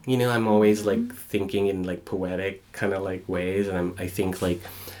 weaving, I'm always, like, thinking in, like, poetic kind of, like, ways. And I think, like,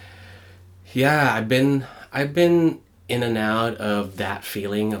 I've been in and out of that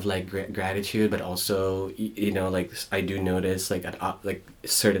feeling of, like, gratitude, but also, like, I do notice, like, at like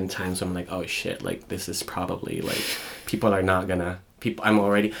certain times I'm like, oh shit, like, this is probably, like, people are not gonna,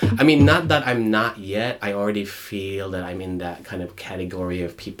 not that I'm not yet, I already feel that I'm in that kind of category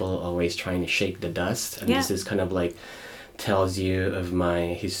of people always trying to shake the dust. And this is kind of, like, tells you of my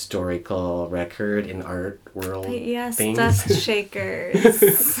historical record in art world things. Dust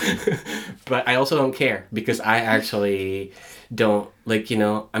shakers. But I also don't care, because I actually don't, like,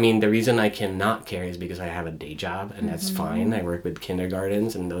 the reason I cannot care is because I have a day job, and that's fine. I work with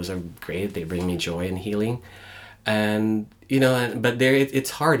kindergartens, and those are great. They bring me joy and healing. And, but it's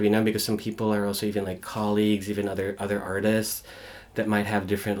hard, because some people are also even, like, colleagues, even other artists that might have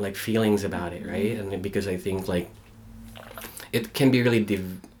different, like, feelings about it, right? And because I think, like, it can be really,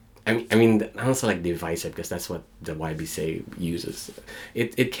 I don't say, like, divisive, because that's what the YBCA uses.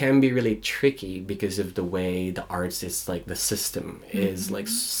 It can be really tricky because of the way the arts is, like, the system is, like,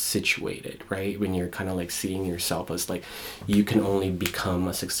 situated, right? When you're kind of, like, seeing yourself as, like, you can only become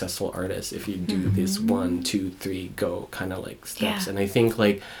a successful artist if you do this 1, 2, 3, go kind of, like, steps. And I think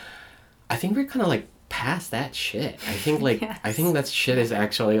we're kind of, like, past that shit. I think, like, I think that shit is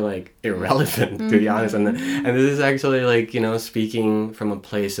actually, like, irrelevant, to be honest. And this is actually, like, speaking from a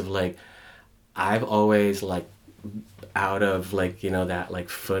place of, like, I've always, like, out of, like, that, like,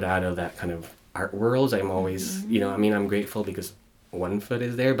 foot out of that kind of art world. I'm always, I'm grateful because one foot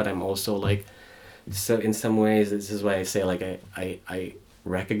is there, but I'm also, like, so in some ways, this is why I say, like, I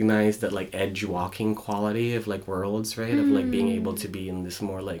recognize that, like, edge walking quality of, like, worlds, right? Of, like, being able to be in this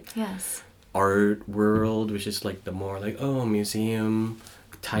more, like, art world, which is, like, the more, like, museum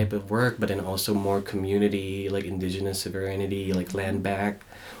type of work, but then also more community, like, indigenous sovereignty, like, land back,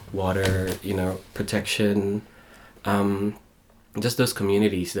 water, protection, just those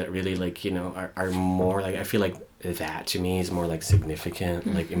communities that really, like, are more, like, I feel like that to me is more, like,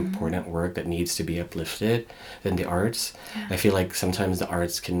 significant, like, important work that needs to be uplifted than the arts. I feel like sometimes the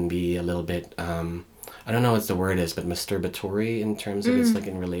arts can be a little bit I don't know what the word is, but masturbatory in terms of it's, like,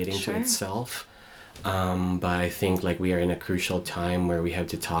 in relating to itself. But I think, like, we are in a crucial time where we have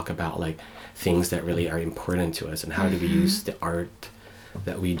to talk about, like, things that really are important to us, and how do we use the art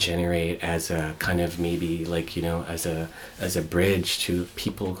that we generate as a kind of maybe, like, as a bridge to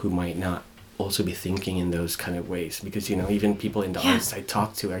people who might not also be thinking in those kind of ways, because even people in the arts I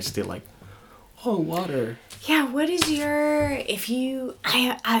talk to are still like, oh, water. What is your,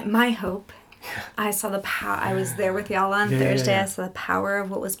 my hope, I saw the power. I was there with y'all on Thursday. I saw the power of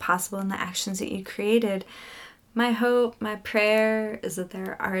what was possible in the actions that you created. My hope, my prayer is that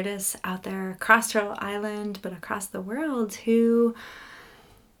there are artists out there across Turtle Island, but across the world, who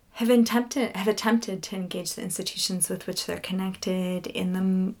have attempted to engage the institutions with which they're connected in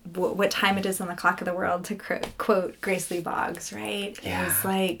the what time it is on the clock of the world, to quote Grace Lee Boggs, right? It's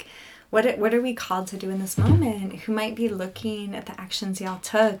like, what are we called to do in this moment? Who might be looking at the actions y'all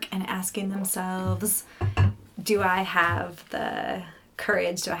took and asking themselves, do I have the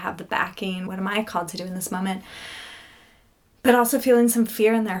courage? Do I have the backing? What am I called to do in this moment? But also feeling some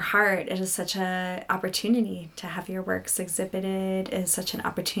fear in their heart. It is such an opportunity to have your works exhibited. It is such an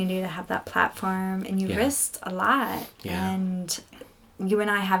opportunity to have that platform. And you risked a lot. And you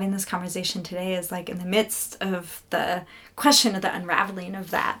and I having this conversation today is like in the midst of the question of the unraveling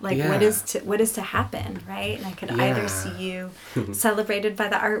of that. Like, what is to happen, right? And I could either see you celebrated by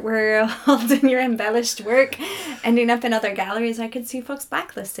the art world and your embellished work ending up in other galleries. I could see folks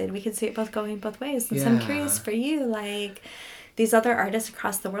blacklisted. We could see it both going both ways. And so I'm curious for you, like, these other artists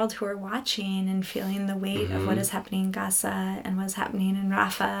across the world who are watching and feeling the weight of what is happening in Gaza and what is happening in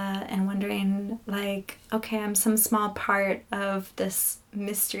Rafah and wondering, like, okay, I'm some small part of this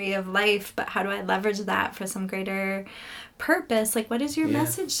mystery of life, but how do I leverage that for some greater purpose? Like, what is your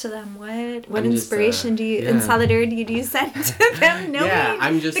message to them? What inspiration do you, in solidarity, do you send to them,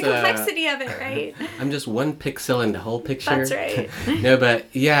 knowing the complexity of it, right? I'm just one pixel in the whole picture. That's right. No, but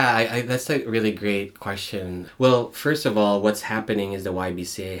I that's a really great question. Well, first of all, what's happening is the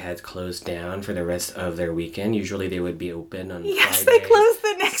YBCA had closed down for the rest of their weekend. Usually they would be open on Friday, they closed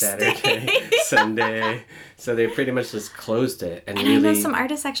the next Saturday, day. Sunday. So they pretty much just closed it. And I know some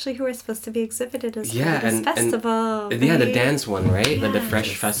artists actually who were supposed to be exhibited as part of this festival. The dance one, right? Like the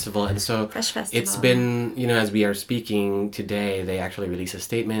Fresh Festival. And so it's been, as we are speaking today, they actually released a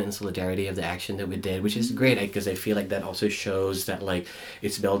statement in solidarity of the action that we did, which is great because I feel like that also shows that like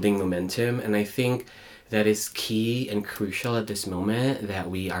it's building momentum. And I think that is key and crucial at this moment that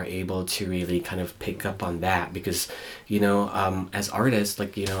we are able to really kind of pick up on that because, as artists,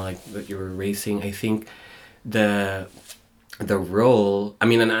 like that you were raising, I think the role, I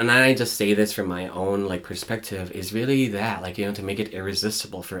mean, and I just say this from my own like perspective, is really that, like, to make it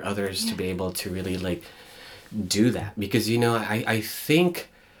irresistible for others to be able to really like do that. Because, I think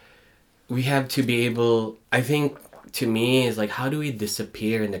we have to be able, I think to me is like, how do we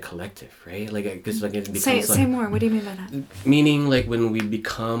disappear in the collective, right? Like, because like it becomes say more. What do you mean by that? Meaning like when we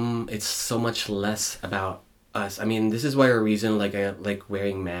become, it's so much less about us. I mean, this is why a reason like I like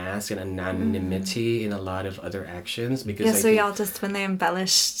wearing masks and anonymity in a lot of other actions because y'all just when they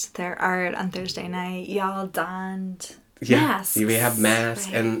embellished their art on Thursday night, y'all donned masks. We have masks,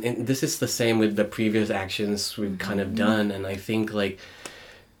 right. and this is the same with the previous actions we've kind of done, and I think like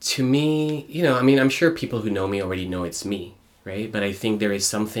to me, I mean, I'm sure people who know me already know it's me, right? But I think there is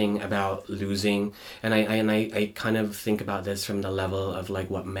something about losing, and I kind of think about this from the level of like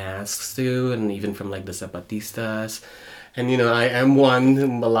what masks do, and even from like the Zapatistas, and I am one.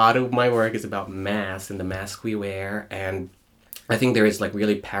 A lot of my work is about masks and the mask we wear, and I think there is like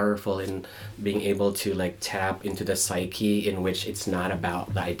really powerful in being able to like tap into the psyche in which it's not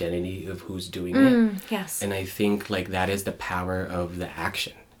about the identity of who's doing it. Yes. And I think like that is the power of the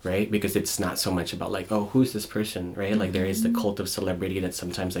action. Right? Because it's not so much about like, oh, who's this person, right? Like there is the cult of celebrity that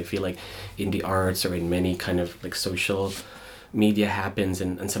sometimes I feel like in the arts or in many kind of like social media happens,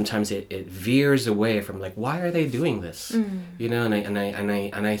 and sometimes it veers away from like, why are they doing this? And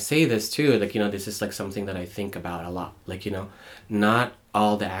I say this too, like, this is like something that I think about a lot. Like, not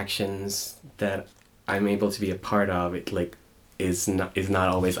all the actions that I'm able to be a part of, it like is not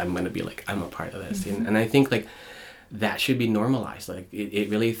always I'm gonna be like, I'm a part of this. And I think like that should be normalized. Like it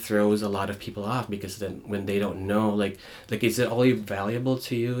really throws a lot of people off because then when they don't know, like is it only valuable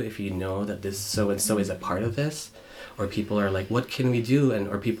to you if you know that this so and so is a part of this, or people are like, what can we do?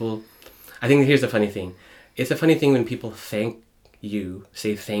 Or people, I think here's the funny thing. It's a funny thing when people say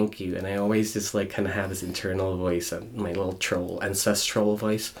thank you, and I always just like kind of have this internal voice, my little ancestral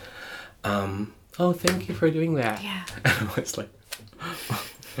voice. Oh, thank you for doing that. Yeah. And I was like.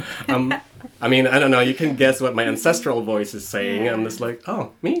 I mean, I don't know. You can guess what my ancestral voice is saying. I'm just like,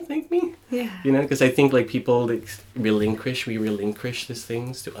 oh, me? Thank me? Yeah. Because I think like people like, relinquish these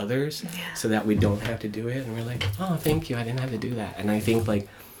things to others so that we don't have to do it. And we're like, oh, thank you. I didn't have to do that. And I think like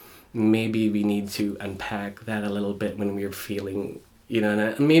maybe we need to unpack that a little bit when we're feeling,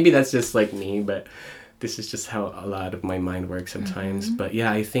 and maybe that's just like me, but this is just how a lot of my mind works sometimes. But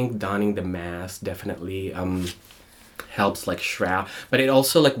yeah, I think donning the mask definitely helps like shroud, but it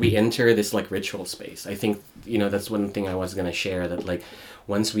also like we enter this like ritual space. I think that's one thing I was gonna share, that like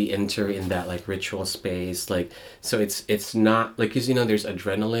once we enter in that like ritual space, like so it's not like, because there's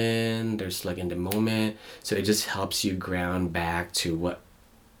adrenaline, there's like in the moment, so it just helps you ground back to what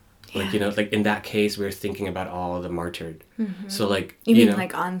like like in that case we're thinking about all the martyred. So like you mean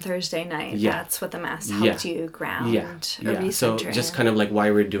like on Thursday night, that's what the mass helped you ground or so just kind of like why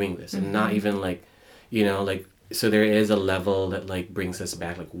we're doing this, and not even like like. So there is a level that like brings us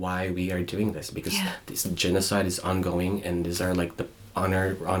back, like why we are doing this, because this genocide is ongoing, and these are like the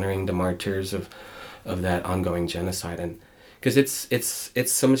honoring the martyrs of that ongoing genocide, and because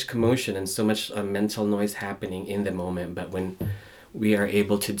it's so much commotion and so much mental noise happening in the moment, but when we are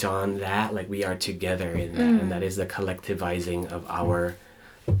able to don that, like we are together in that, and that is the collectivizing of our,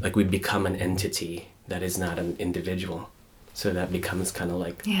 like we become an entity that is not an individual. So that becomes kind of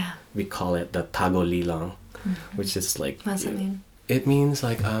like, Yeah. we call it the tagolilang, which is like, What does that mean? it means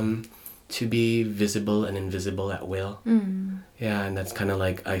like to be visible and invisible at will. Yeah, and that's kind of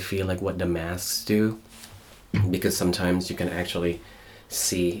like, I feel like what the masks do, because sometimes you can actually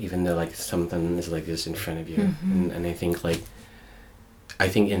see, even though like something is like this in front of you. And I think like,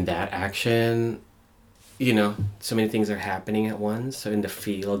 in that action, you know, so many things are happening at once. So in the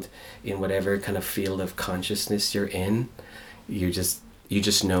field, in whatever kind of field of consciousness you're in, you just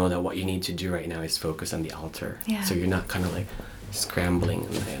know that what you need to do right now is focus on the altar. Yeah. So you're not kind of like scrambling.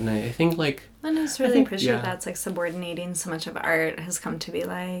 And I think like, And I just really appreciate yeah. that's like subordinating so much of art has come to be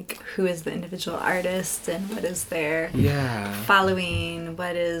like, who is the individual artist and what is their yeah, following,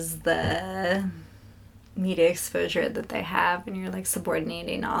 what is the media exposure that they have, and you're like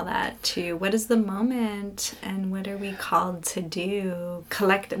subordinating all that to what is the moment and what are we called to do,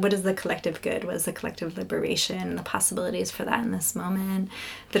 what is the collective good, what is the collective liberation, the possibilities for that in this moment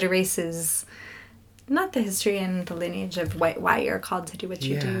that erases not the history and the lineage of why you're called to do what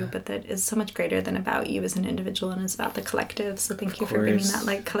you do, but that is so much greater than about you as an individual and is about the collective. So thank you for bringing that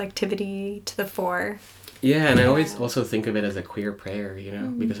like collectivity to the fore. Yeah, and I always also think of it as a queer prayer, you know,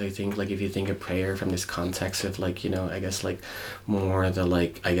 because I think like if you think of prayer from this context of like, you know, I guess like more the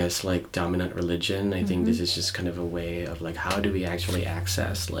like, I guess like dominant religion, I think this is just kind of a way of like, how do we actually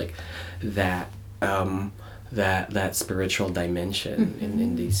access like that that spiritual dimension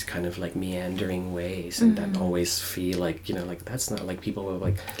in these kind of like meandering ways, and that always feel like, you know, like that's not like people are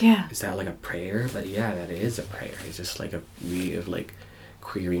like, is that like a prayer? But yeah, that is a prayer. It's just like a way of like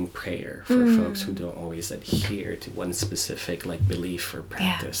queering prayer for folks who don't always adhere to one specific like belief or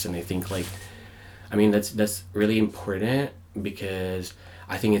practice. And I think like, I mean, that's really important, because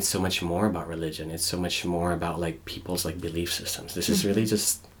I think it's so much more about religion. It's so much more about like people's like belief systems. This is really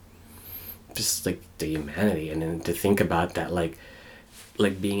just like the humanity. And then to think about that, like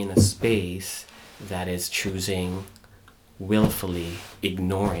being in a space that is choosing willfully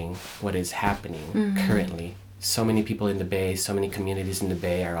ignoring what is happening currently. So many people in the Bay, so many communities in the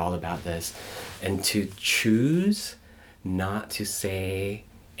Bay are all about this. And to choose not to say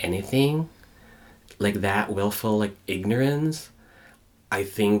anything, like that willful like ignorance, I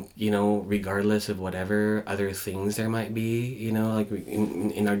think, you know, regardless of whatever other things there might be, you know, like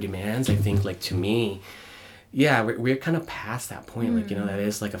in our demands, I think like to me, yeah, we're kind of past that point. Like, you know, that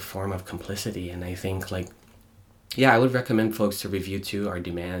is like a form of complicity. And I think like, yeah, I would recommend folks to review too our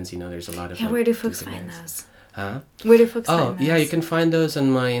demands. You know, there's a lot of Yeah, like, where do folks find demands. those? Huh? Where do folks find those? Yeah, you can find those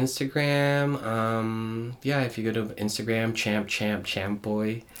on my Instagram. Yeah, if you go to Instagram, champ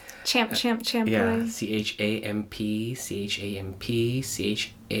boy. Champ Yeah, boy.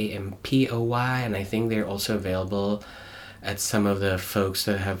 ChampChampoy, and I think they're also available at some of the folks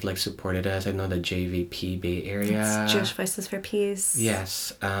that have like supported us. I know the JVP Bay Area. It's Jewish Voices for Peace.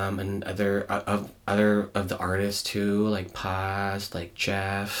 Yes, and other of the artists too, like Paz, like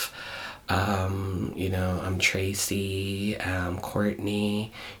Jeff. You know, I'm Tracy,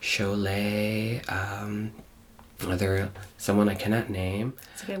 Courtney, Cholet, someone I cannot name.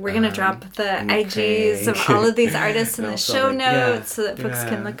 It's okay. We're gonna drop the IGs of all of these artists in the show notes so that folks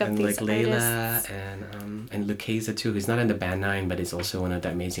can look up and these like artists. Layla and Lucchesa too, who's not in the band 9, but is also one of the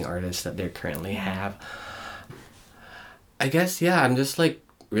amazing artists that they currently have. I guess, yeah, I'm just like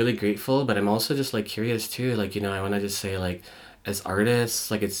really grateful, but I'm also just like curious too. Like, you know, I want to just say like, as artists,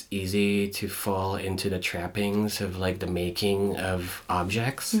 like it's easy to fall into the trappings of like the making of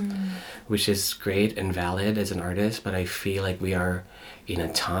objects, which is great and valid as an artist, but I feel like we are in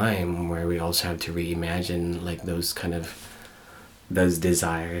a time where we also have to reimagine like those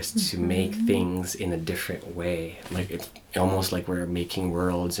desires to make things in a different way. Like it's almost like we're making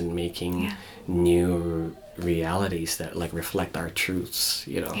worlds and making new realities that like reflect our truths,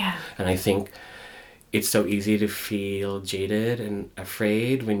 you know? And I think it's so easy to feel jaded and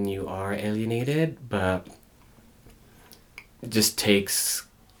afraid when you are alienated, but it just takes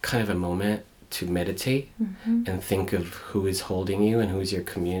kind of a moment to meditate and think of who is holding you and who's your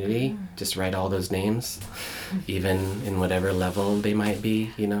community. Just write all those names, even in whatever level they might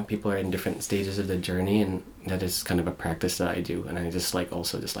be. You know, people are in different stages of the journey, and that is kind of a practice that I do. And I just like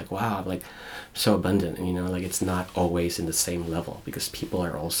also just like, wow, I'm like so abundant, and you know, like it's not always in the same level, because people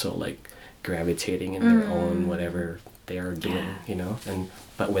are also like gravitating in their own whatever they are doing, you know.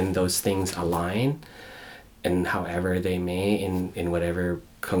 But when those things align, and however they may in whatever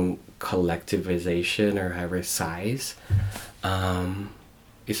collectivization or however size,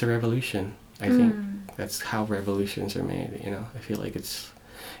 it's a revolution. I think that's how revolutions are made, you know. I feel like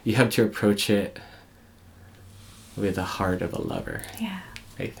you have to approach it with the heart of a lover.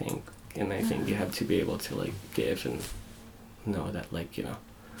 I think. And I think you have to be able to like give and know that, like, you know,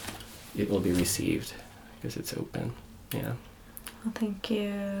 it will be received because it's open. Yeah. Well, thank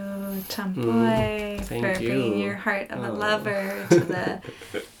you, Champoy, for bringing your heart of a lover to the,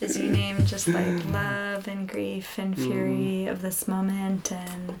 as you named, just like love and grief and fury of this moment.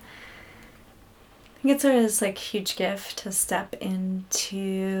 And I think it's always like a huge gift to step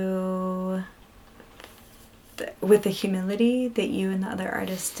into with the humility that you and the other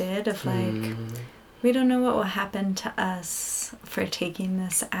artists did of like, we don't know what will happen to us for taking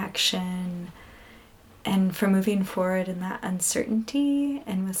this action and for moving forward in that uncertainty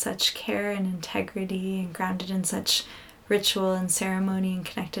and with such care and integrity and grounded in such ritual and ceremony and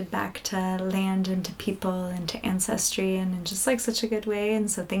connected back to land and to people and to ancestry and in just like such a good way. And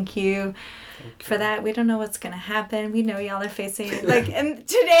so thank you for that. We don't know what's going to happen. We know y'all are facing like, and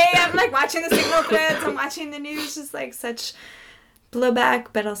today I'm like watching the signal threads, I'm watching the news, just like such blowback,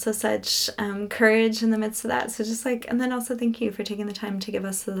 but also such courage in the midst of that. So just like, and then also thank you for taking the time to give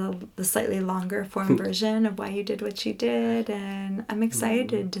us the slightly longer form version of why you did what you did. And I'm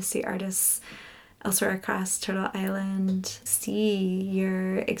excited to see artists elsewhere across Turtle Island see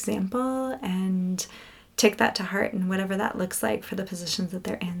your example and take that to heart and whatever that looks like for the positions that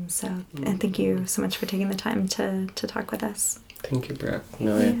they're in. So, and thank you so much for taking the time to talk with us. Thank you, Brooke.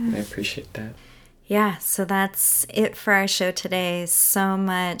 No, I appreciate that. Yeah, so that's it for our show today. So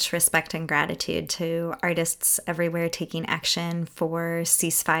much respect and gratitude to artists everywhere taking action for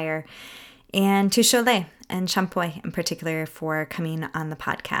ceasefire, and to Cholet and Champoy in particular for coming on the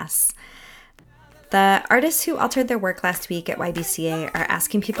podcast. The artists who altered their work last week at YBCA are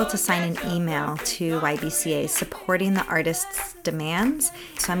asking people to sign an email to YBCA supporting the artists' demands.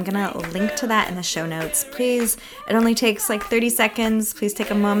 So I'm going to link to that in the show notes. Please, it only takes like 30 seconds. Please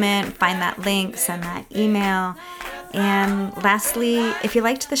take a moment, find that link, send that email. And lastly, if you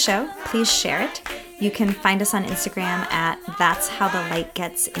liked the show, please share it. You can find us on Instagram at That's How the Light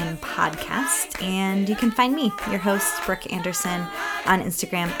Gets In Podcast. And you can find me, your host, Brooke Anderson, on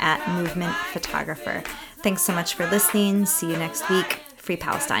Instagram at Movement Photographer. Thanks so much for listening. See you next week. Free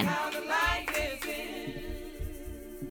Palestine.